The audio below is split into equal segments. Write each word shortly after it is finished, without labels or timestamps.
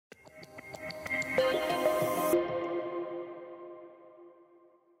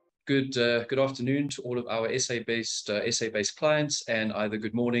Good afternoon to all of our SA-based clients, and either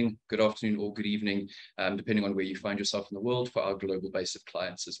good morning, good afternoon, or good evening, depending on where you find yourself in the world, for our global base of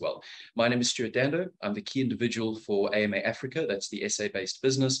clients as well. My name is Stuart Dando. I'm the key individual for AMA Africa. That's the SA-based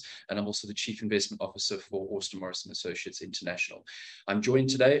business, and I'm also the Chief Investment Officer for Austen Morris Associates International. I'm joined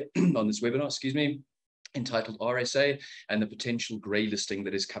today on this webinar, entitled RSA and the potential grey listing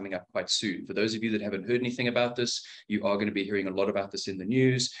that is coming up quite soon. For those of you that haven't heard anything about this, you are going to be hearing a lot about this in the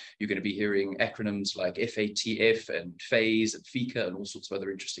news. You're going to be hearing acronyms like FATF and FASE and FICA and all sorts of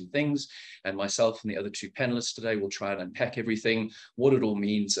other interesting things. And myself and the other two panelists today will try and unpack everything, what it all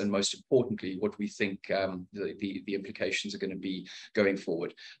means, and most importantly, what we think the implications are going to be going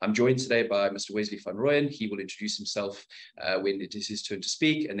forward. I'm joined today by Mr. Wesley van Rooyen. He will introduce himself when it is his turn to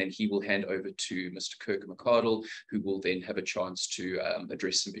speak, and then he will hand over to Mr. Kirk McCardle, who will then have a chance to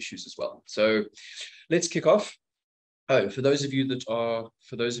address some issues as well. So let's kick off. For those of you that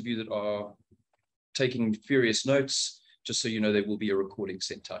are taking furious notes, just so you know, there will be a recording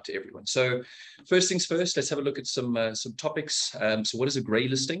sent out to everyone. So first things first, let's have a look at some topics. So what is a grey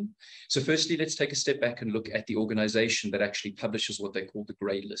listing? So firstly, let's take a step back and look at the organization that actually publishes what they call the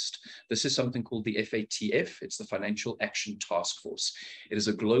grey list. This is something called the FATF. It's the Financial Action Task Force. It is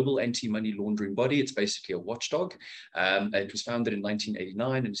a global anti-money laundering body. It's basically a watchdog. It was founded in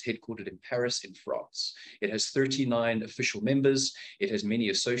 1989 and is headquartered in Paris in France. It has 39 official members. It has many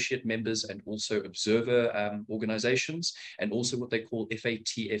associate members and also observer organizations, and also what they call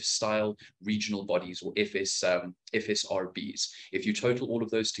FATF-style regional bodies, or FSRBs. If you total all of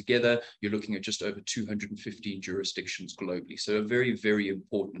those together, you're looking at just over 215 jurisdictions globally. So a very, very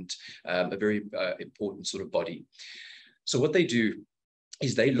important, important sort of body. So what they do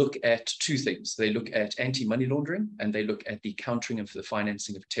is they look at two things. They look at anti-money laundering, and they look at the countering of the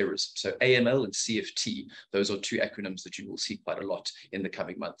financing of terrorism. So AML and CFT, those are two acronyms that you will see quite a lot in the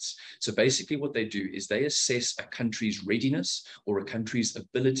coming months. So basically what they do is they assess a country's readiness or a country's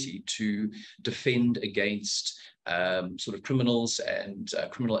ability to defend against sort of criminals and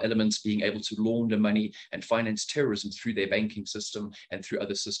criminal elements being able to launder money and finance terrorism through their banking system and through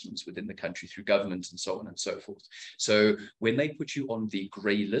other systems within the country, through government and so on and so forth. So when they put you on the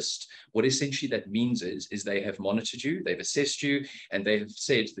grey list, what essentially that means is they have monitored you, they've assessed you, and they have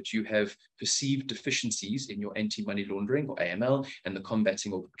said that you have perceived deficiencies in your anti-money laundering, or AML, and the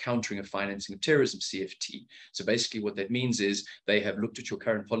combating or countering of financing of terrorism, CFT. So basically what that means is they have looked at your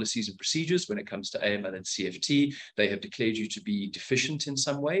current policies and procedures when it comes to AML and CFT. They have declared you to be deficient in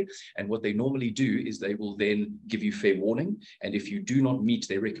some way. And what they normally do is they will then give you fair warning. And if you do not meet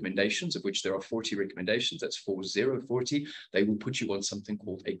their recommendations, of which there are 40 recommendations, that's 40, they will put you on something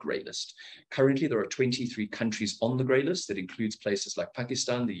called a grey list. Currently, there are 23 countries on the grey list. That includes places like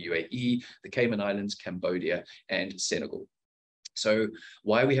Pakistan, the UAE, the Cayman Islands, Cambodia, and Senegal. So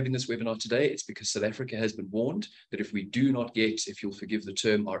why are we having this webinar today? It's because South Africa has been warned that if we do not get, if you'll forgive the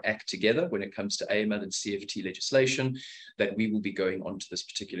term, our act together when it comes to AML and CFT legislation, that we will be going onto this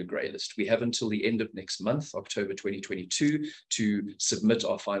particular grey list. We have until the end of next month, October 2022, to submit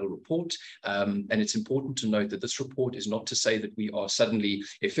our final report. And it's important to note that this report is not to say that we are suddenly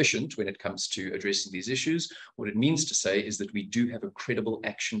efficient when it comes to addressing these issues. What it means to say is that we do have a credible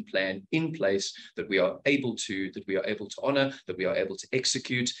action plan in place that we are able to honor, that we are able to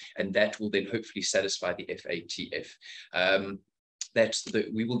execute, and that will then hopefully satisfy the FATF.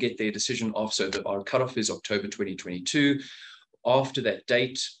 We will get their decision off, so that our cutoff is October 2022. After that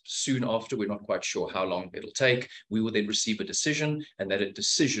date, soon after, we're not quite sure how long it'll take, we will then receive a decision, and that a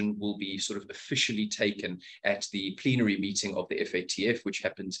decision will be sort of officially taken at the plenary meeting of the FATF, which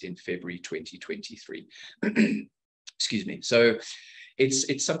happens in February 2023. Excuse me. So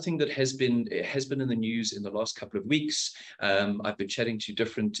it's something that has been in the news in the last couple of weeks. I've been chatting to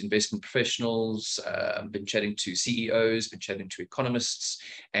different investment professionals, been chatting to CEOs, been chatting to economists,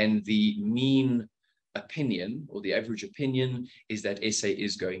 and the mean opinion, or the average opinion, is that SA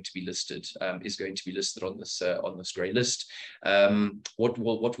is going to be listed on this grey list. What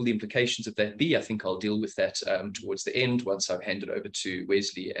will the implications of that be? I think I'll deal with that towards the end, once I've handed over to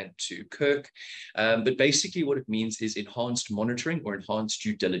Wesley and to Kirk. But basically what it means is enhanced monitoring or enhanced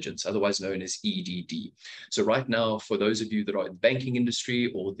due diligence, otherwise known as EDD. So right now, for those of you that are in the banking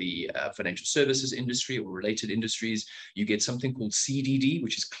industry or the financial services industry or related industries, you get something called CDD,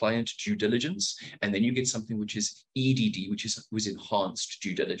 which is client due diligence, and then you get something which is EDD, which is enhanced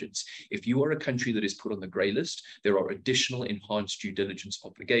due diligence. If you are a country that is put on the grey list, there are additional enhanced due diligence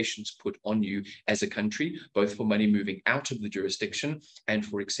obligations put on you as a country, both for money moving out of the jurisdiction and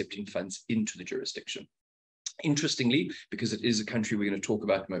for accepting funds into the jurisdiction. Interestingly, because it is a country we're going to talk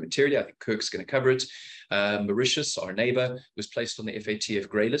about momentarily, I think Kirk's going to cover it. Mauritius, our neighbor, was placed on the FATF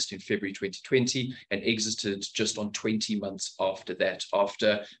grey list in February 2020 and exited just on 20 months after that,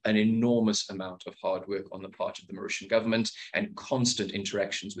 after an enormous amount of hard work on the part of the Mauritian government and constant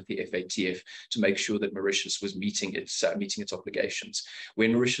interactions with the FATF to make sure that Mauritius was meeting its obligations.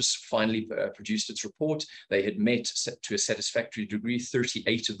 When Mauritius finally produced its report, they had met to a satisfactory degree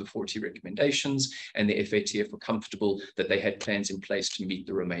 38 of the 40 recommendations, and the FATF were comfortable that they had plans in place to meet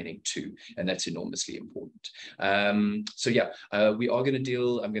the remaining 2, and that's enormously important. We are going to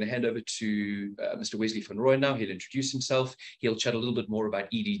deal, I'm going to hand over to Mr. Wesley van Rooyen now. He'll introduce himself. He'll chat a little bit more about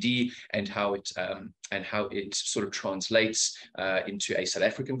EDD and how it sort of translates into a South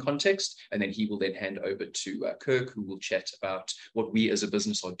African context, and then he will then hand over to Kirk, who will chat about what we as a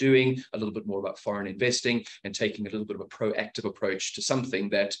business are doing, a little bit more about foreign investing and taking a little bit of a proactive approach to something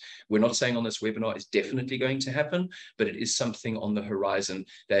that we're not saying on this webinar is definitely going to happen, but it is something on the horizon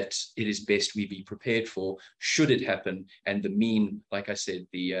that it is best we be prepared for should it happen. And the mean, like I said,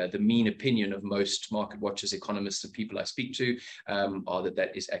 the mean opinion of most market watchers, economists, and people I speak to are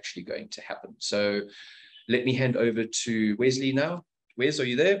that is actually going to happen. So let me hand over to Wesley now. Wes, are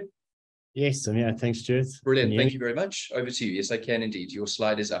you there? Yes, I'm here. Thanks, Stuart. Brilliant. Thank you very much. Over to you. Yes, I can indeed. Your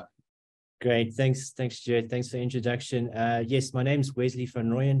slide is up. Great. Thanks, Stuart. Thanks for the introduction. Yes, my name is Wesley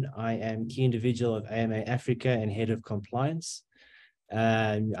van Rooyen. I am key individual of AMA Africa and head of compliance.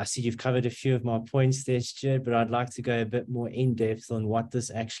 I see you've covered a few of my points there, Stuart, but I'd like to go a bit more in depth on what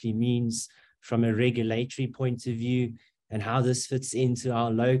this actually means from a regulatory point of view and how this fits into our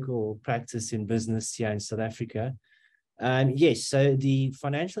local practice in business here in South Africa. Yes, so the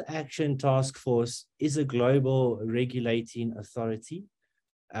Financial Action Task Force is a global regulating authority.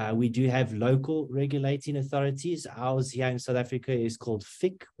 We do have local regulating authorities. Ours here in South Africa is called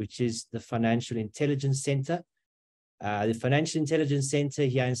FIC, which is the Financial Intelligence Center. The Financial Intelligence Center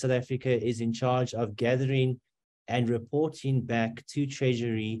here in South Africa is in charge of gathering and reporting back to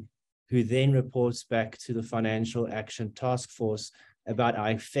Treasury, who then reports back to the Financial Action Task Force about our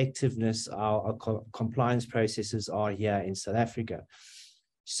effectiveness, our compliance processes are here in South Africa.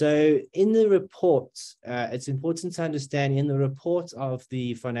 So in the report, it's important to understand in the report of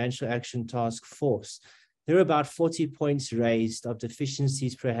the Financial Action Task Force, there are about 40 points raised of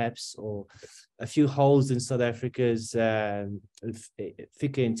deficiencies perhaps, or a few holes in South Africa's FICA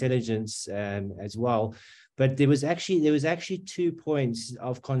intelligence as well. But there was actually 2 points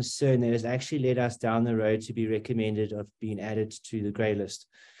of concern that has actually led us down the road to be recommended of being added to the grey list.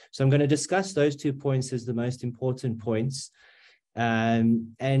 So I'm going to discuss those 2 points as the most important points.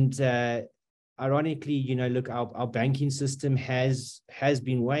 Ironically, you know, look, our banking system has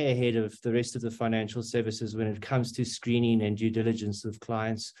been way ahead of the rest of the financial services when it comes to screening and due diligence of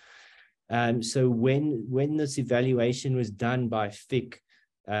clients. So when this evaluation was done by FIC,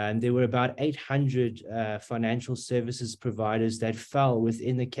 there were about 800 financial services providers that fell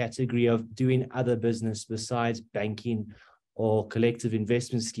within the category of doing other business besides banking or collective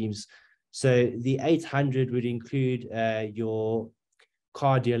investment schemes. So the 800 would include your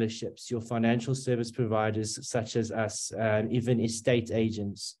car dealerships, your financial service providers such as us, even estate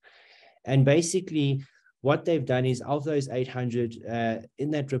agents. And basically what they've done is, of those 800,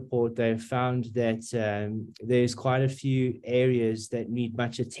 in that report, they've found that there's quite a few areas that need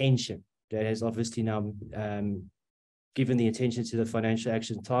much attention. That has obviously now given the attention to the Financial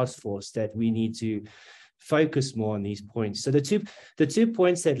Action Task Force that we need to focus more on these points. So the two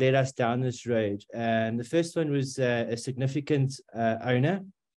points that led us down this road, the first one was a significant owner.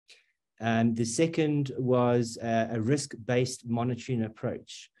 The second was a risk-based monitoring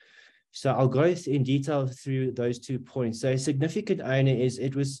approach. So I'll go in detail through those 2 points. So a significant owner is,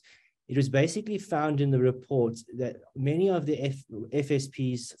 it was basically found in the report that many of the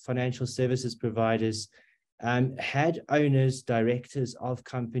FSP's financial services providers had owners, directors of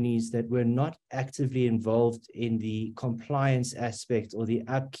companies that were not actively involved in the compliance aspect or the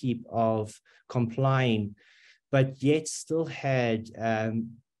upkeep of complying, but yet still had,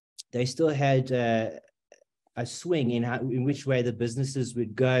 they still had a swing in which way the businesses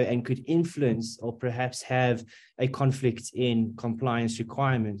would go and could influence or perhaps have a conflict in compliance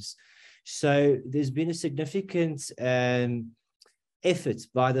requirements. So there's been a significant effort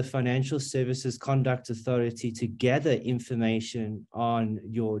by the Financial Services Conduct Authority to gather information on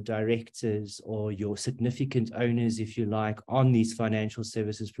your directors or your significant owners, if you like, on these financial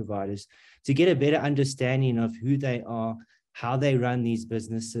services providers, to get a better understanding of who they are, how they run these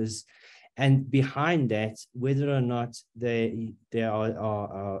businesses, and behind that, whether or not they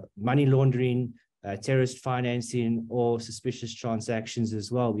are money laundering terrorist financing or suspicious transactions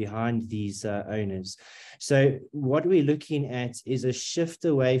as well behind these owners. So what we're looking at is a shift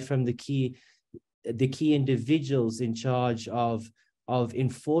away from the key individuals in charge of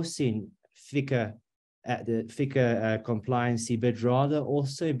enforcing FICA compliancy, but rather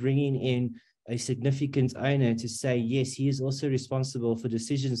also bringing in a significant owner to say, yes, he is also responsible for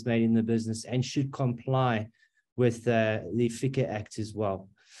decisions made in the business and should comply with the FICA Act as well.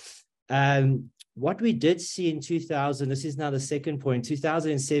 What we did see in 2000, this is now the second point,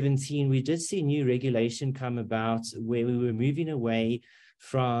 2017, we did see new regulation come about where we were moving away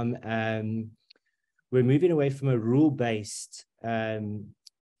from a rule-based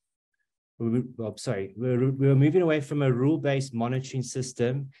we were moving away from a rule-based monitoring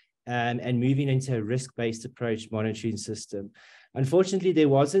system and moving into a risk-based approach monitoring system. Unfortunately, there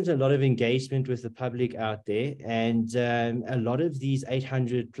wasn't a lot of engagement with the public out there, and a lot of these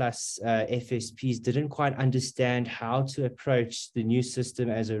 800 plus FSPs didn't quite understand how to approach the new system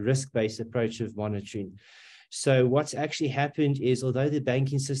as a risk-based approach of monitoring. So what's actually happened is, although the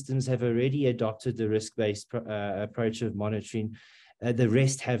banking systems have already adopted the risk-based approach of monitoring, the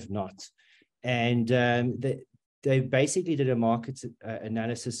rest have not. And they basically did a market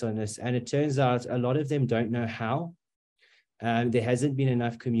analysis on this, and it turns out a lot of them don't know how. There hasn't been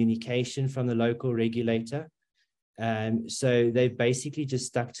enough communication from the local regulator. So they've basically just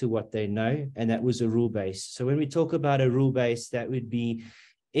stuck to what they know, and that was a rule-based. So when we talk about a rule-based, that would be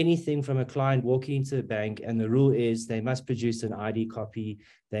anything from a client walking into the bank, and the rule is they must produce an ID copy,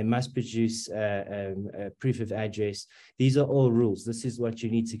 they must produce a proof of address. These are all rules. This is what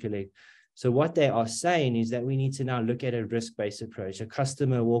you need to collect. So what they are saying is that we need to now look at a risk-based approach. A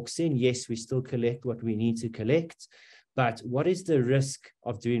customer walks in, yes, we still collect what we need to collect, but what is the risk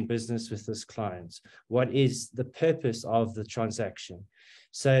of doing business with this client? What is the purpose of the transaction?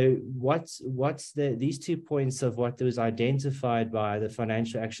 So these 2 points of what was identified by the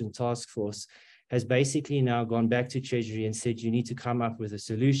Financial Action Task Force has basically now gone back to Treasury and said, you need to come up with a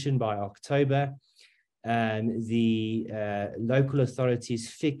solution by October. The local authorities,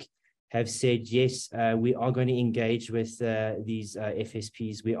 FIC, have said, yes, we are going to engage with these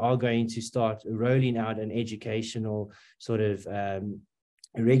FSPs. We are going to start rolling out an educational sort of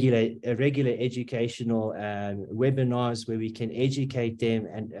regular educational webinars where we can educate them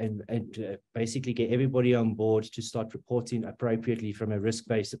and basically get everybody on board to start reporting appropriately from a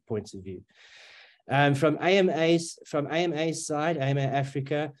risk-based point of view. From AMA's side, AMA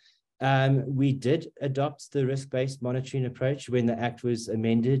Africa, we did adopt the risk-based monitoring approach when the Act was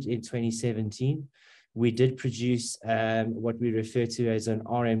amended in 2017. We did produce what we refer to as an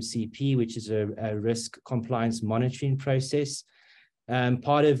RMCP, which is a risk compliance monitoring process.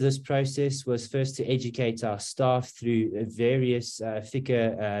 Part of this process was first to educate our staff through various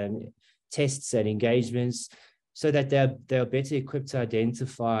FICA tests and engagements so that they're better equipped to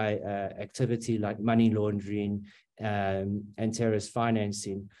identify activity like money laundering and terrorist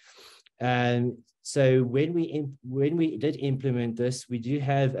financing. So when we did implement this, we do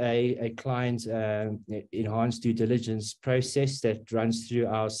have a client enhanced due diligence process that runs through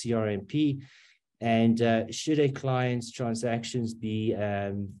our CRMP. And should a client's transactions be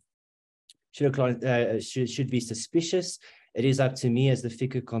should be suspicious, it is up to me as the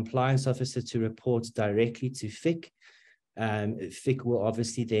FICA compliance officer to report directly to FIC. FIC will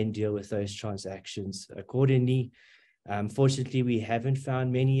obviously then deal with those transactions accordingly. Fortunately, we haven't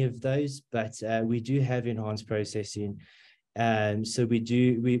found many of those, but we do have enhanced processing. So we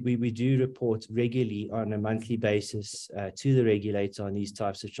do report regularly on a monthly basis to the regulator on these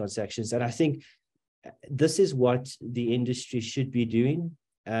types of transactions. And I think this is what the industry should be doing.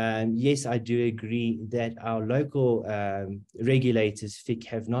 Yes, I do agree that our local regulators, FIC,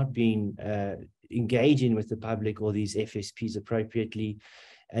 have not been engaging with the public or these FSPs appropriately.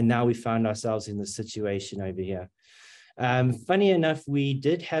 And now we found ourselves in the situation over here. Funny enough, we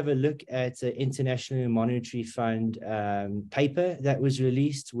did have a look at the International Monetary Fund paper that was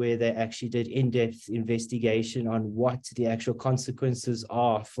released, where they actually did in-depth investigation on what the actual consequences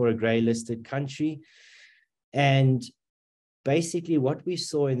are for a grey listed country. And basically what we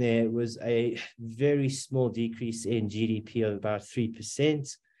saw in there was a very small decrease in GDP of about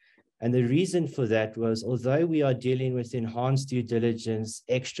 3%. And the reason for that was, although we are dealing with enhanced due diligence,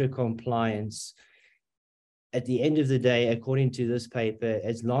 extra compliance, at the end of the day, according to this paper,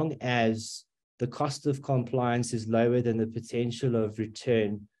 as long as the cost of compliance is lower than the potential of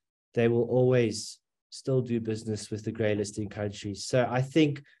return, they will always still do business with the grey listing countries. So I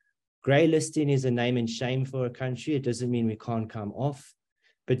think grey listing is a name and shame for a country. It doesn't mean we can't come off,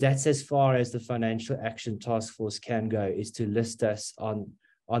 but that's as far as the Financial Action Task Force can go, is to list us on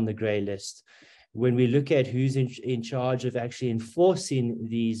the grey list. When we look at who's in charge of actually enforcing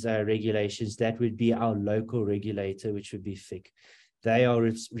these regulations, that would be our local regulator, which would be FIC. They are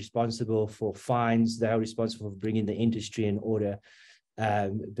responsible for fines. They are responsible for bringing the industry in order.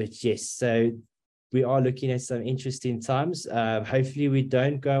 But yes, so we are looking at some interesting times. Hopefully we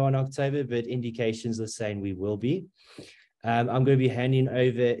don't go on October, but indications are saying we will be. I'm going to be handing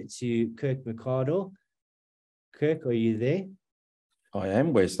over to Kirk McArdle. Kirk, are you there? I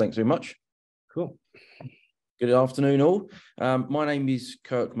am, Wes. Thanks very much. Cool. Good afternoon, all. My name is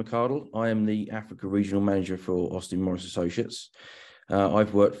Kirk McArdle. I am the Africa Regional Manager for Austen Morris Associates.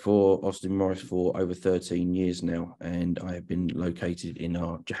 I've worked for Austen Morris for over 13 years now, and I have been located in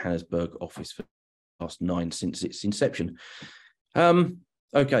our Johannesburg office for the last 9 since its inception.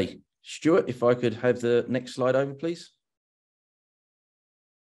 Okay, Stuart, if I could have the next slide over, please.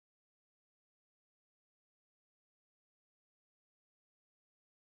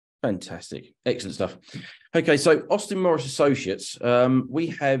 Fantastic. Excellent stuff. Okay, so Austen Morris Associates, we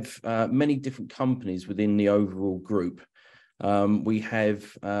have many different companies within the overall group. We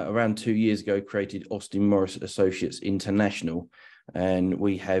have around 2 years ago created Austen Morris Associates International, and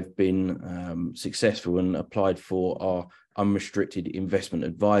we have been successful and applied for our unrestricted investment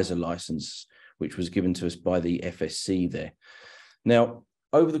advisor license, which was given to us by the FSC there. Now,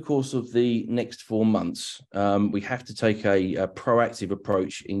 over the course of the next 4 months, we have to take a proactive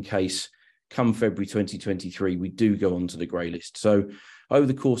approach in case come February 2023, we do go onto the grey list. So over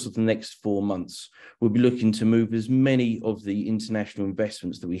the course of the next 4 months, we'll be looking to move as many of the international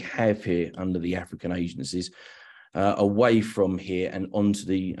investments that we have here under the African agencies away from here and onto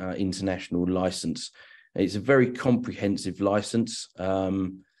the international license. It's a very comprehensive license.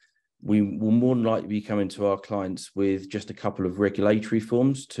 We will more than likely be coming to our clients with just a couple of regulatory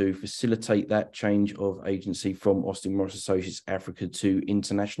forms to facilitate that change of agency from Austen Morris Associates Africa to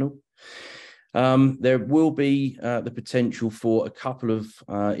international. There will be the potential for a couple of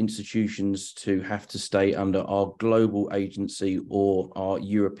institutions to have to stay under our global agency or our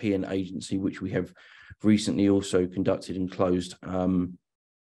European agency, which we have recently also conducted and closed.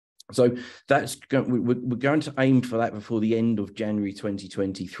 So we're going to aim for that before the end of January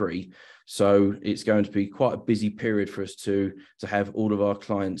 2023. So it's going to be quite a busy period for us to have all of our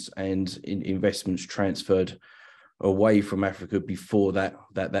clients and investments transferred away from Africa before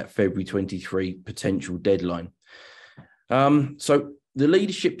that February 23 potential deadline. So the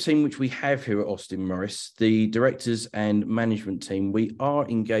leadership team which we have here at Austen Morris, the directors and management team, we are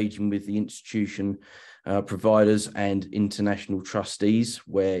engaging with the institution providers and international trustees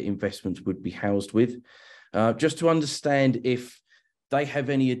where investments would be housed with, just to understand if they have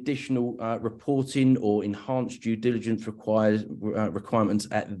any additional reporting or enhanced due diligence requirements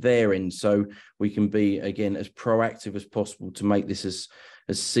at their end, so we can be, again, as proactive as possible to make this as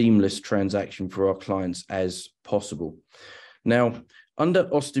seamless transaction for our clients as possible. Now, under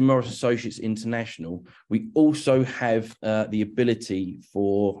Austen Morris Associates International, we also have the ability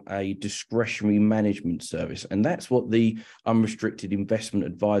for a discretionary management service, and that's what the unrestricted investment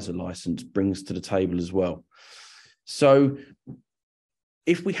advisor license brings to the table as well. So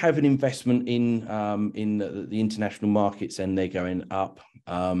if we have an investment in the international markets and they're going up,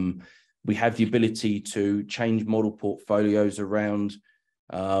 we have the ability to change model portfolios around.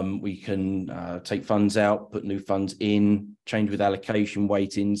 We can take funds out, put new funds in, change with allocation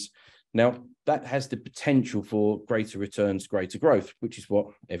weightings. Now, that has the potential for greater returns, greater growth, which is what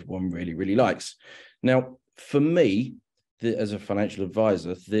everyone really, really likes. Now, for me, as a financial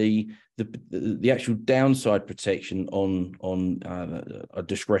advisor, the actual downside protection on a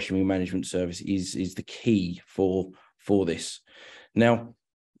discretionary management service is the key for this. Now,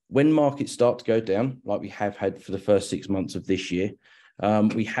 when markets start to go down, like we have had for the first 6 months of this year,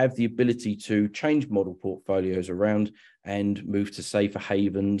 we have the ability to change model portfolios around and move to safer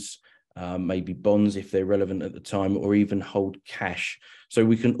havens, maybe bonds if they're relevant at the time, or even hold cash. So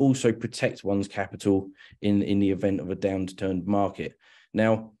we can also protect one's capital in the event of a downturned market.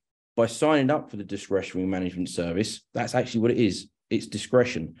 Now, by signing up for the discretionary management service, that's actually what it is. It's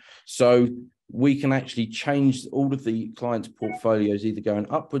discretion. So we can actually change all of the client's portfolios, either going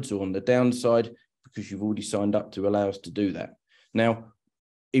upwards or on the downside, because you've already signed up to allow us to do that. Now,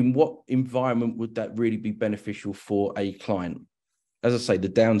 in what environment would that really be beneficial for a client? As I say, the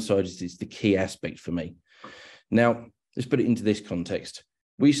downside is the key aspect for me. Now, let's put it into this context.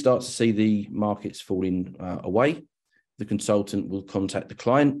 We start to see the markets falling away. The consultant will contact the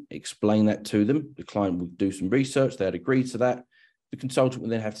client, explain that to them. The client will do some research. They'd agree to that. The consultant will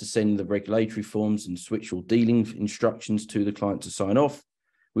then have to send the regulatory forms and switch or dealing instructions to the client to sign off.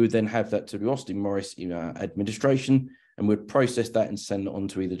 We would then have that to the Austen Morris administration, and we'd process that and send it on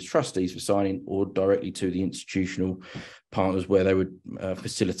to either the trustees for signing or directly to the institutional partners where they would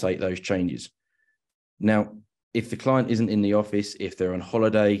facilitate those changes. Now, if the client isn't in the office, if they're on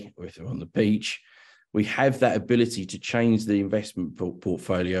holiday or if they're on the beach, we have that ability to change the investment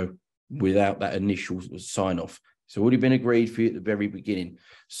portfolio without that initial sign-off. It's already been agreed for you at the very beginning.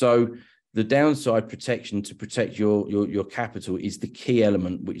 So the downside protection to protect your capital is the key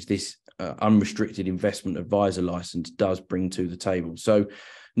element, which this unrestricted investment advisor license does bring to the table. So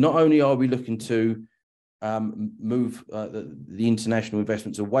not only are we looking to move the international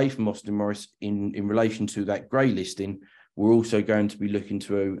investments away from Austen Morris in relation to that grey listing, we're also going to be looking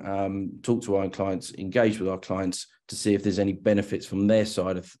to talk to our clients, engage with our clients to see if there's any benefits from their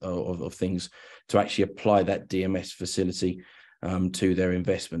side of things to actually apply that DMS facility to their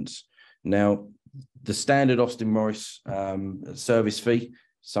investments. Now, the standard Austen Morris service fee,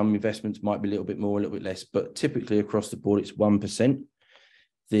 some investments might be a little bit more, a little bit less, but typically across the board, it's 1%.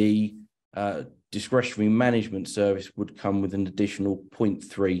 The discretionary management service would come with an additional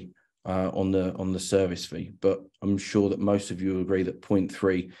 0.3 on the service fee, but I'm sure that most of you will agree that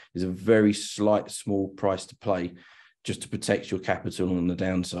 0.3 is a very small price to pay just to protect your capital on the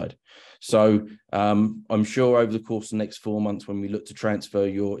downside. So I'm sure over the course of the next 4 months, when we look to transfer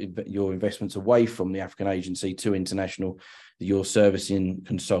your investments away from the African agency to international, your servicing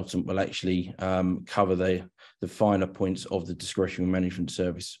consultant will actually cover the finer points of the discretionary management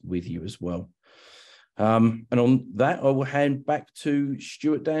service with you as well. And on that, I will hand back to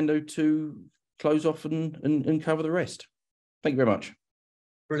Stuart Dando to close off and cover the rest. Thank you very much.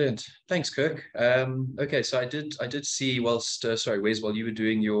 Brilliant. Thanks, Kirk. Okay, so I did see whilst, sorry, Wes, while you were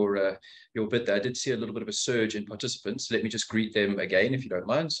doing your bit there, I did see a little bit of a surge in participants. Let me just greet them again, if you don't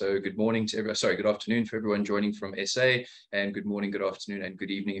mind. So good morning to everyone. Sorry, good afternoon for everyone joining from SA, and good morning, good afternoon, and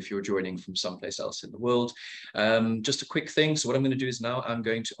good evening if you're joining from someplace else in the world. Just a quick thing. So what I'm going to do is now I'm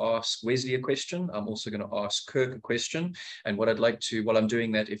going to ask Wesley a question. I'm also going to ask Kirk a question. And what I'd like to, while I'm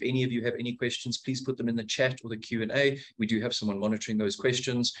doing that, if any of you have any questions, please put them in the chat or the Q&A. We do have someone monitoring those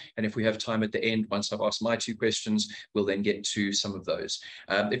questions. And if we have time at the end, once I've asked my 2 questions, we'll then get to some of those.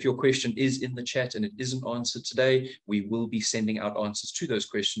 If your question is in the chat and it isn't answered today, we will be sending out answers to those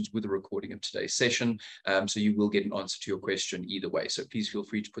questions with a recording of today's session. So you will get an answer to your question either way. So please feel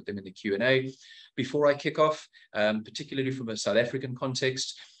free to put them in the Q&A. Before I kick off, particularly from a South African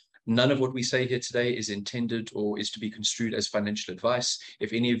context, none of what we say here today is intended or is to be construed as financial advice.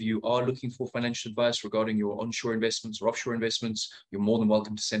 If any of you are looking for financial advice regarding your onshore investments or offshore investments, you're more than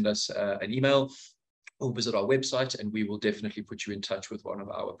welcome to send us an email or visit our website, and we will definitely put you in touch with one of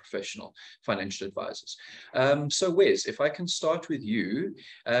our professional financial advisors. So Wes, if I can start with you,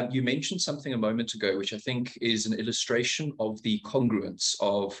 you mentioned something a moment ago, which I think is an illustration of the congruence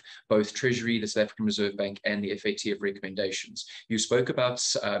of both Treasury, the South African Reserve Bank, and the FATF recommendations. You spoke about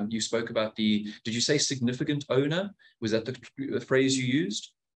the, did you say significant owner? Was that the phrase you used?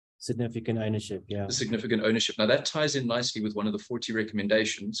 Significant ownership, yeah. The significant ownership. Now that ties in nicely with one of the 40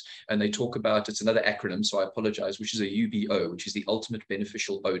 recommendations, and they talk about, it's another acronym, so I apologize, which is a UBO, which is the ultimate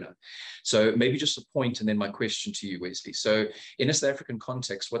beneficial owner. So maybe just a point, and then my question to you, Wesley. So in a South African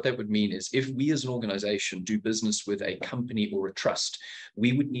context, what that would mean is if we as an organization do business with a company or a trust,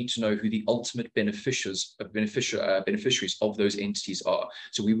 we would need to know who the ultimate beneficiaries of those entities are.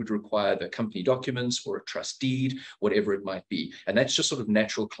 So we would require the company documents or a trust deed, whatever it might be. And that's just sort of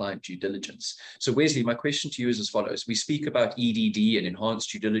natural client due diligence. So Wesley, my question to you is as follows. We speak about EDD and enhanced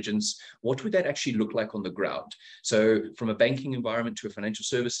due diligence. What would that actually look like on the ground? So from a banking environment to a financial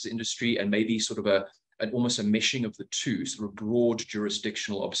services industry, and maybe sort of almost a meshing of the two, sort of broad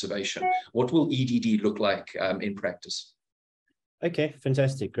jurisdictional observation. What will EDD look like in practice? Okay,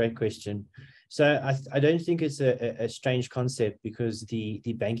 fantastic. Great question. So I don't think it's a strange concept because the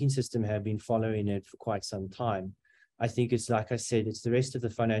banking system have been following it for quite some time. I think it's, like I said, it's the rest of the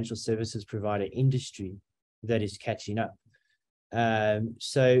financial services provider industry that is catching up.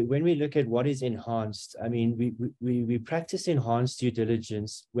 So when we look at what is enhanced, I mean, we practice enhanced due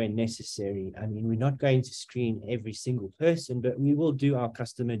diligence when necessary. I mean, we're not going to screen every single person, but we will do our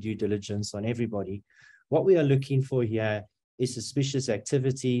customer due diligence on everybody. What we are looking for here is suspicious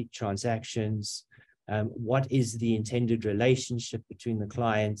activity, transactions, what is the intended relationship between the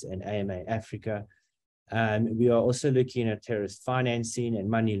client and AMA Africa. We are also looking at terrorist financing and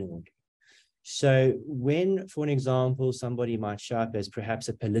money laundering. So when, for an example, somebody might show up as perhaps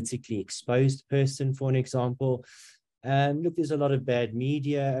a politically exposed person, for an example, look, there's a lot of bad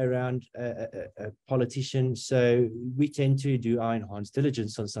media around a politician. So we tend to do our enhanced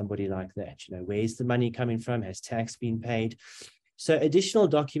diligence on somebody like that. You know, where's the money coming from? Has tax been paid? So additional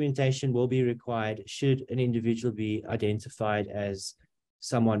documentation will be required should an individual be identified as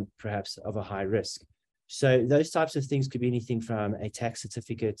someone perhaps of a high risk. So those types of things could be anything from a tax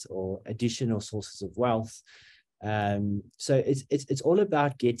certificate or additional sources of wealth. So it's all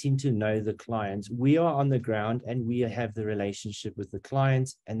about getting to know the client. We are on the ground and we have the relationship with the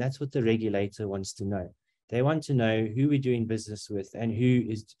client, and that's what the regulator wants to know. They want to know who we're doing business with and who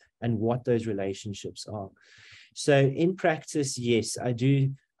is and what those relationships are. So in practice, yes, I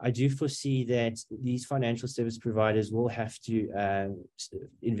do foresee that these financial service providers will have to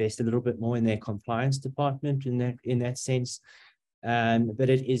invest a little bit more in their compliance department in that sense, but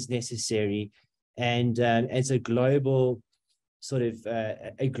it is necessary. And as a global sort of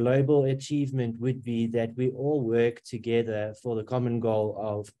a global achievement would be that we all work together for the common goal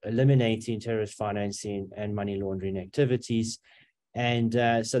of eliminating terrorist financing and money laundering activities. And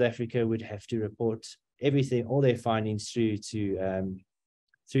South Africa would have to report everything, all their findings through to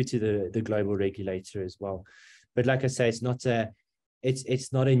the global regulator as well. But like I say, it's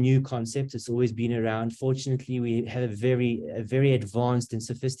not a new concept. It's always been around. Fortunately, we have a very advanced and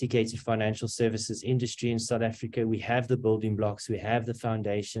sophisticated financial services industry in South Africa. We have the building blocks, we have the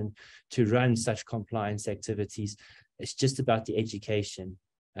foundation to run such compliance activities. It's just about the education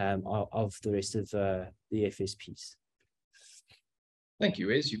of the rest of the FSPs. Thank you,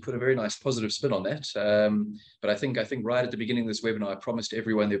 Wes. You put a very nice positive spin on that. But I think right at the beginning of this webinar, I promised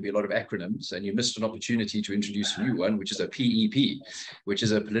everyone there'd be a lot of acronyms, and you missed an opportunity to introduce a new one, which is a PEP, which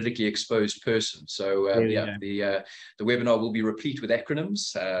is a politically exposed person. So the webinar will be replete with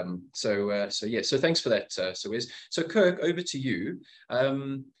acronyms. So thanks for that, so Wes. So Kirk, over to you.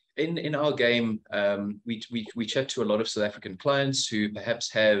 In our game, we chat to a lot of South African clients who perhaps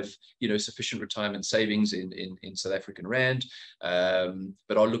have sufficient retirement savings in South African rand,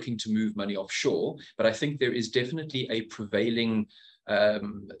 but are looking to move money offshore. But I think there is definitely a prevailing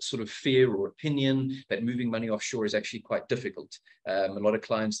sort of fear or opinion that moving money offshore is actually quite difficult. A lot of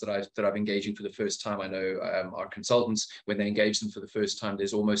clients that I've engaging for the first time, I know our consultants, when they engage them for the first time,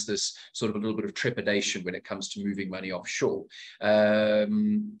 there's almost this sort of a little bit of trepidation when it comes to moving money offshore.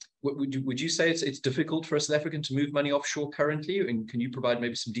 Would you say it's difficult for a South African to move money offshore currently? And can you provide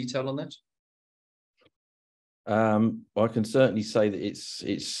maybe some detail on that? I can certainly say that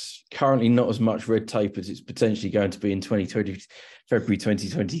it's currently not as much red tape as it's potentially going to be in February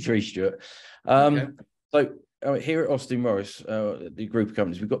 2023, Stuart. Okay. So here at Austen Morris, the group of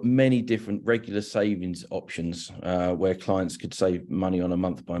companies, we've got many different regular savings options where clients could save money on a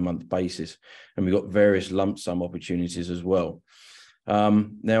month-by-month basis, and we've got various lump sum opportunities as well.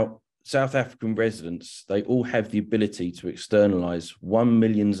 Now, South African residents, they all have the ability to externalise 1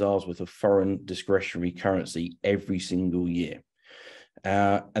 million ZARs worth of foreign discretionary currency every single year.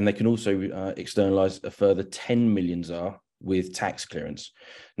 And they can also externalise a further 10 million ZAR with tax clearance.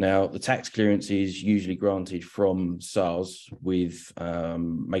 Now, the tax clearance is usually granted from SARS with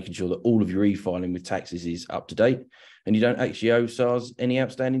making sure that all of your e-filing with taxes is up to date and you don't actually owe SARS any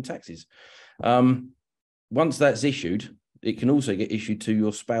outstanding taxes. Once that's issued, it can also get issued to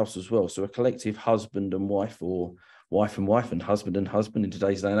your spouse as well. So a collective husband and wife, or wife and husband in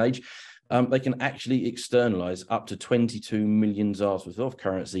today's day and age, they can actually externalise up to 22 million ZARs worth of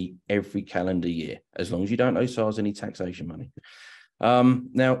currency every calendar year, as long as you don't owe SARS any taxation money.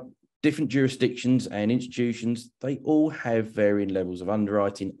 Now, different jurisdictions and institutions, they all have varying levels of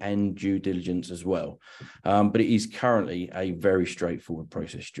underwriting and due diligence as well. But it is currently a very straightforward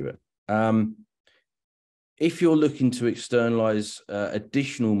process, Stuart. If you're looking to externalise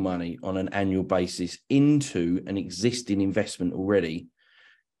additional money on an annual basis into an existing investment already,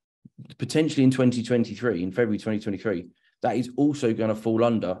 potentially in 2023, in February 2023, that is also going to fall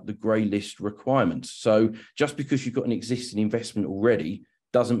under the grey list requirements. So just because you've got an existing investment already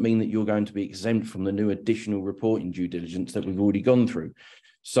doesn't mean that you're going to be exempt from the new additional reporting due diligence that we've already gone through.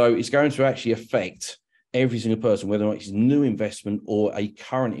 So it's going to actually affect every single person, whether or not it's a new investment or a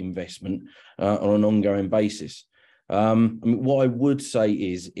current investment on an ongoing basis. I mean, what I would say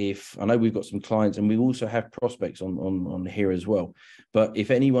is, if I know we've got some clients and we also have prospects on here as well, but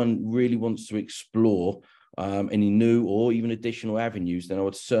if anyone really wants to explore any new or even additional avenues, then I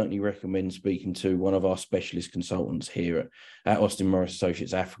would certainly recommend speaking to one of our specialist consultants here at Austen Morris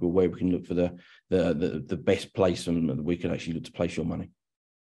Associates Africa, where we can look for the best place and we can actually look to place your money.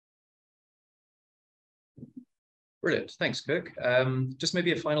 Brilliant. Thanks, Kirk. Just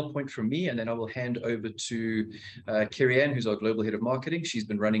maybe a final point from me, and then I will hand over to Kerry-Ann, who's our Global Head of Marketing. She's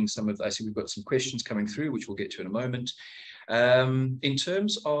been running some of, I see we've got some questions coming through, which we'll get to in a moment. In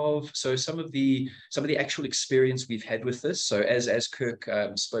terms of some of the actual experience we've had with this. So as Kirk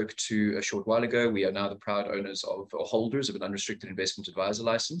spoke to a short while ago, we are now the proud owners of or holders of an unrestricted investment advisor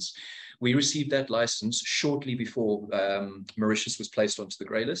license. We received that license shortly before Mauritius was placed onto the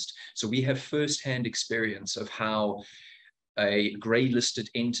grey list. So we have first-hand experience of how a grey listed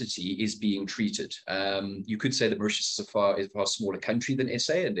entity is being treated. You could say that Mauritius is a far smaller country than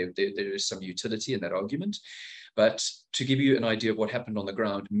SA, and there is some utility in that argument. But to give you an idea of what happened on the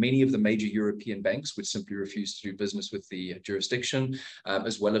ground, many of the major European banks would simply refuse to do business with the jurisdiction,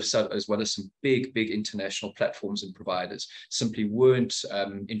 as well as some big international platforms and providers simply weren't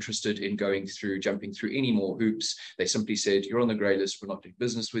interested in jumping through any more hoops. They simply said, you're on the grey list, we're not doing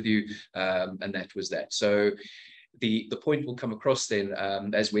business with you, and that was that. So the point will come across then,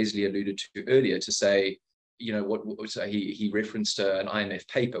 as Wesley alluded to earlier, to say, you know, he referenced an IMF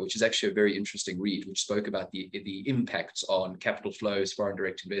paper, which is actually a very interesting read, which spoke about the impacts on capital flows, foreign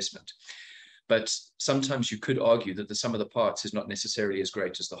direct investment. But sometimes you could argue that the sum of the parts is not necessarily as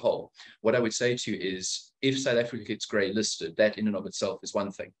great as the whole. What I would say to you is, if South Africa gets grey listed, that in and of itself is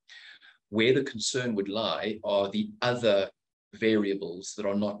one thing. Where the concern would lie are the other variables that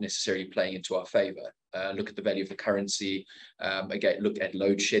are not necessarily playing into our favor. Look at the value of the currency, again, look at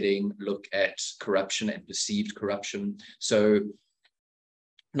load shedding, look at corruption and perceived corruption. So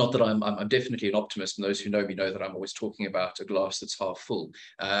not that I'm definitely an optimist, and those who know me know that I'm always talking about a glass that's half full.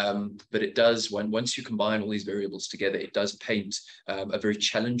 But it does, once you combine all these variables together, it does paint a very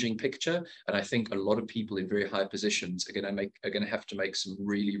challenging picture. And I think a lot of people in very high positions are going to have to make some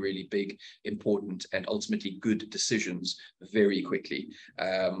really big, important, and ultimately good decisions very quickly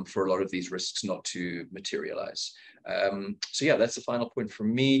for a lot of these risks not to materialize. So yeah, that's the final point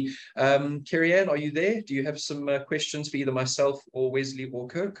from me. Kerry-Ann, are you there? Do you have some questions for either myself or Wesley or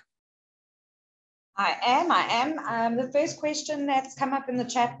Kirk? I am. The first question that's come up in the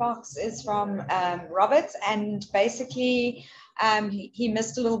chat box is from Robert, and basically he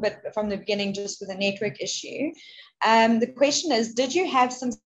missed a little bit from the beginning just with a network issue. The question is, did you have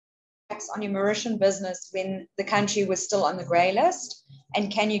some impacts on your Mauritian business when the country was still on the grey list?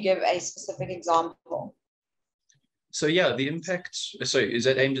 And can you give a specific example? So yeah, the impact. Sorry, is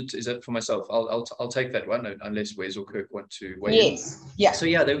that for myself? I'll take that one, unless Wes or Kirk want to weigh in. Yes. Yeah. So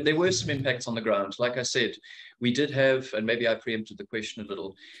yeah, there were some impacts on the ground. Like I said, we did have, and maybe I preempted the question a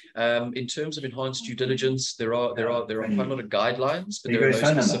little. In terms of enhanced due diligence, there are quite a lot of guidelines, but there are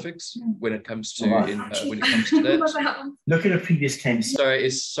no specifics when it comes to that. Look at a previous claim. Sorry,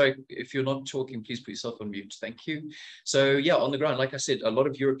 if you're not talking, please put yourself on mute. Thank you. So yeah, on the ground, like I said, a lot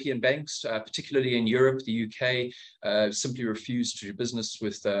of European banks, particularly in Europe, the UK, simply refused to do business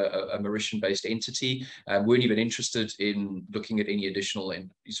with a Mauritian-based entity. Weren't even interested in looking at any additional and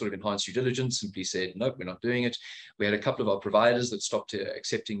sort of enhanced due diligence. Simply said, nope, we're not doing it. We had a couple of our providers that stopped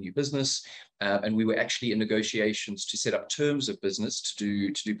accepting new business, and we were actually in negotiations to set up terms of business to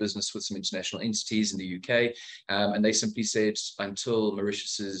do business with some international entities in the UK, and they simply said, until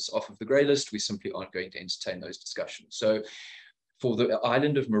Mauritius is off of the grey list, we simply aren't going to entertain those discussions. So for the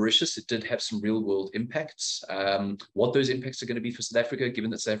island of Mauritius, it did have some real world impacts. What those impacts are going to be for South Africa,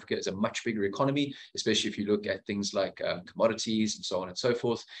 given that South Africa is a much bigger economy, especially if you look at things like commodities and so on and so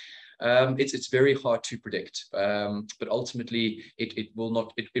forth, it's very hard to predict, but ultimately it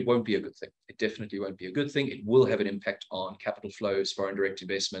won't be a good thing. It definitely won't be a good thing. It will have an impact on capital flows, foreign direct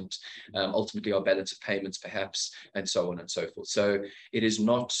investment, ultimately our balance of payments perhaps, and so on and so forth. So it is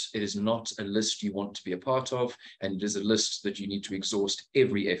not a list you want to be a part of, and it is a list that you need to exhaust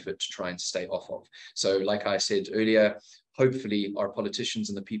every effort to try and stay off of. So like I said earlier, hopefully our politicians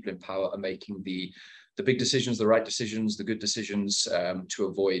and the people in power are making the big decisions, the right decisions, the good decisions to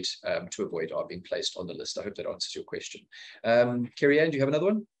avoid our being placed on the list. I hope that answers your question. Kerry-Ann, do you have another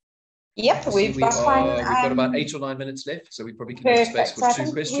one? Yep, we've got about 8 or 9 minutes left, so we probably can have space for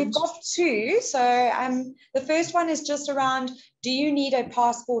two questions. We've got two. So the first one is just around, do you need a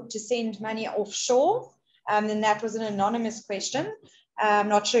passport to send money offshore? And that was an anonymous question. I'm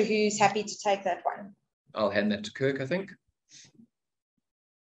not sure who's happy to take that one. I'll hand that to Kirk, I think.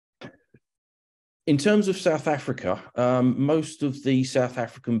 In terms of South Africa, most of the South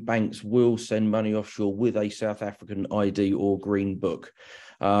African banks will send money offshore with a South African ID or green book.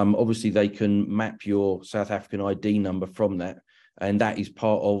 Obviously, they can map your South African ID number from that, and that is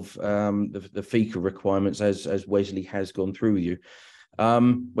part of the FICA requirements, as Wesley has gone through with you.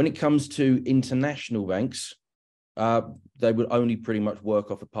 When it comes to international banks, they would only pretty much work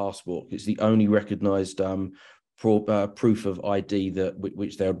off a passport. It's the only recognised proof of ID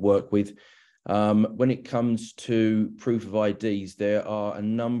which they would work with. When it comes to proof of IDs, there are a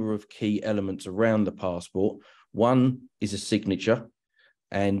number of key elements around the passport. One is a signature,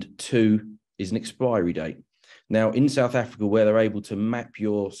 and two is an expiry date. Now, in South Africa, where they're able to map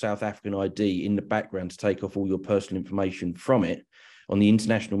your South African ID in the background to take off all your personal information from it, on the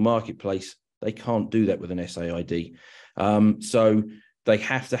international marketplace, they can't do that with an SAID. So they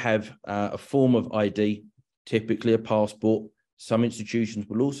have to have a form of ID, typically a passport. Some institutions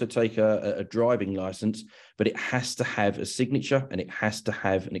will also take a driving license, but it has to have a signature and it has to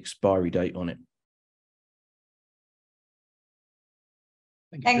have an expiry date on it.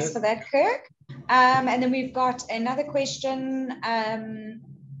 Thanks for that, Kirk. And then we've got another question.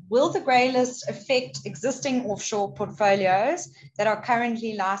 Will the grey list affect existing offshore portfolios that are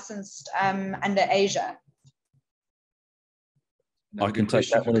currently licensed under Asia? I can take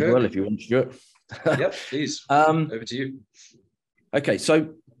that one as well if you want, Stuart. Yep, please. Over to you. Okay,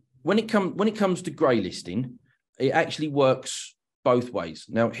 so when it comes to grey listing, it actually works both ways.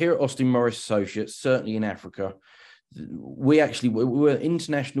 Now, here at Austen Morris Associates, certainly in Africa, we're an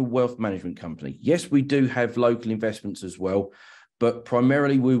international wealth management company. Yes, we do have local investments as well, but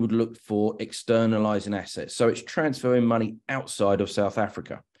primarily we would look for externalizing assets. So it's transferring money outside of South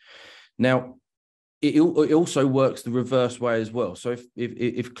Africa. Now, it also works the reverse way as well. So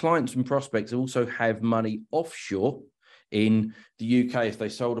if clients and prospects also have money offshore in the UK, if they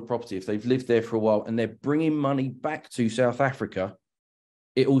sold a property, if they've lived there for a while and they're bringing money back to South Africa,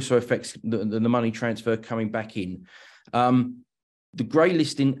 it also affects the money transfer coming back in. The grey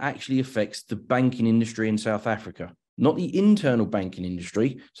listing actually affects the banking industry in South Africa, not the internal banking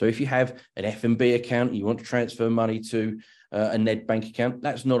industry. So if you have an FNB account and you want to transfer money to a Ned bank account,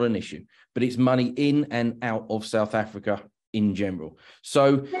 that's not an issue, but it's money in and out of South Africa in general.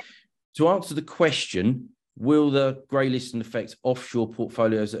 So to answer the question, will the grey listing affect offshore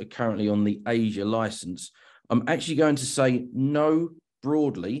portfolios that are currently on the Asia license? I'm actually going to say no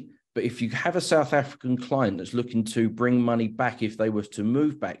broadly, but if you have a South African client that's looking to bring money back if they were to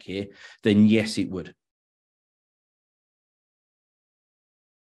move back here, then yes, it would.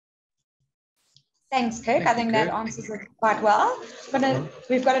 Thanks, Kirk. I think that answers it quite well.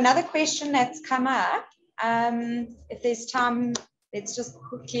 We've got another question that's come up. If there's time, let's just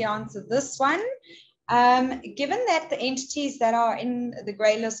quickly answer this one. Given that the entities that are in the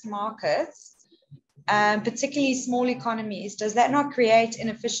grey list markets, particularly small economies, does that not create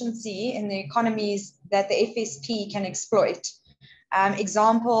inefficiency in the economies that the FSP can exploit?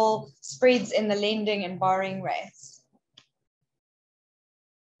 Example, spreads in the lending and borrowing rates.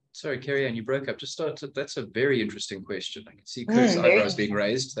 Sorry, Carrie-Anne, you broke up. That's a very interesting question. I can see Kirk's eyebrows being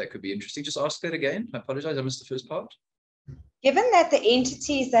raised. That could be interesting. Just ask that again. I apologize, I missed the first part. Given that the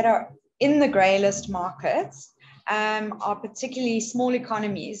entities that are in the grey list markets are particularly small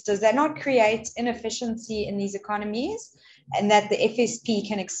economies, does that not create inefficiency in these economies and that the FSP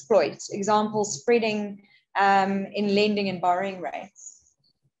can exploit? Example, spreading in lending and borrowing rates.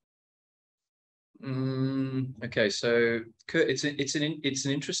 Okay, so it's an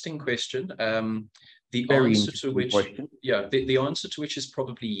interesting question. The answer to which is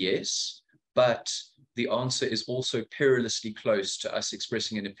probably yes, but the answer is also perilously close to us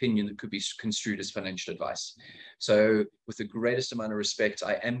expressing an opinion that could be construed as financial advice. So with the greatest amount of respect,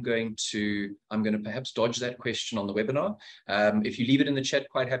 I'm going to perhaps dodge that question on the webinar. If you leave it in the chat,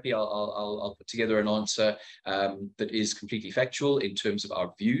 quite happy, I'll put together an answer that is completely factual in terms of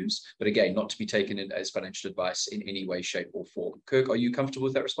our views, but again, not to be taken in as financial advice in any way, shape or form. Kirk, are you comfortable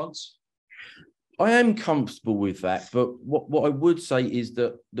with that response? I am comfortable with that, but what I would say is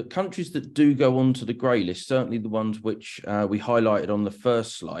that the countries that do go onto the grey list, certainly the ones which we highlighted on the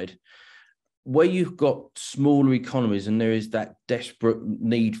first slide, where you've got smaller economies and there is that desperate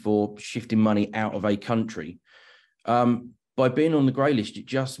need for shifting money out of a country, by being on the grey list, it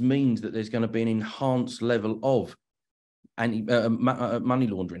just means that there's going to be an enhanced level of money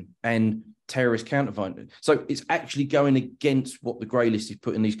laundering and terrorist counterfeiting. So it's actually going against what the grey list is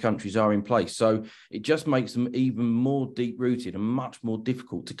putting these countries are in place. So it just makes them even more deep-rooted and much more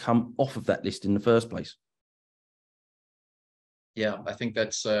difficult to come off of that list in the first place. Yeah, I think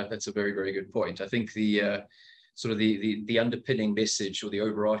that's a very, very good point. I think the sort of the underpinning message or the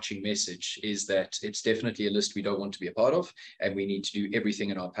overarching message is that it's definitely a list we don't want to be a part of, and we need to do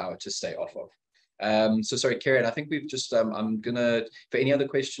everything in our power to stay off of. So sorry, Karen, I think we've just, I'm gonna, for any other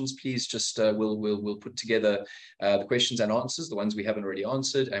questions, please just, we'll put together the questions and answers, the ones we haven't already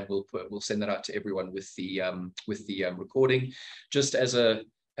answered, and we'll send that out to everyone with the recording. Just as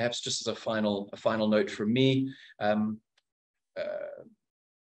perhaps just as a final note from me,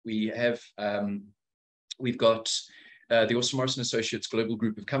 we've got The Austen Morris Associates global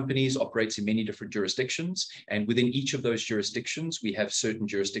group of companies operates in many different jurisdictions, and within each of those jurisdictions, we have certain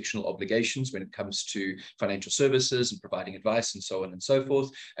jurisdictional obligations when it comes to financial services and providing advice and so on and so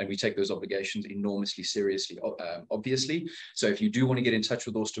forth, and we take those obligations enormously seriously, obviously. So if you do want to get in touch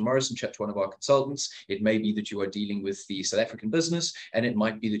with Austen Morris and chat to one of our consultants, it may be that you are dealing with the South African business, and it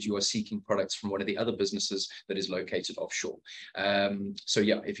might be that you are seeking products from one of the other businesses that is located offshore. So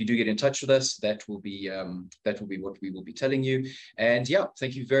yeah, if you do get in touch with us, that will be what we will be telling you. And yeah,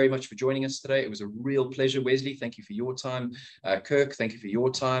 thank you very much for joining us today. It was a real pleasure. Wesley, thank you for your time. Kirk, thank you for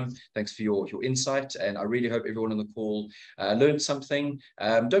your time. Thanks for your insight. And I really hope everyone on the call learned something.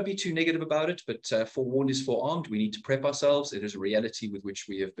 Don't be too negative about it, but forewarned is forearmed. We need to prep ourselves. It is a reality with which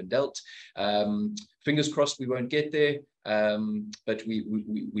we have been dealt. Fingers crossed we won't get there, but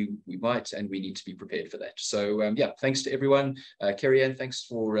we might, and we need to be prepared for that. So yeah, thanks to everyone. Kerry Ann, thanks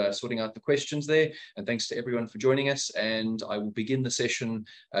for sorting out the questions there, and thanks to everyone for joining us. And I will begin the session,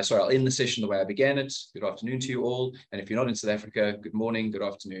 I'll end the session the way I began it. Good afternoon to you all, and if you're not in South Africa, good morning, good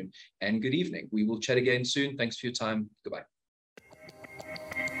afternoon, and good evening. We will chat again soon. Thanks for your time. Goodbye.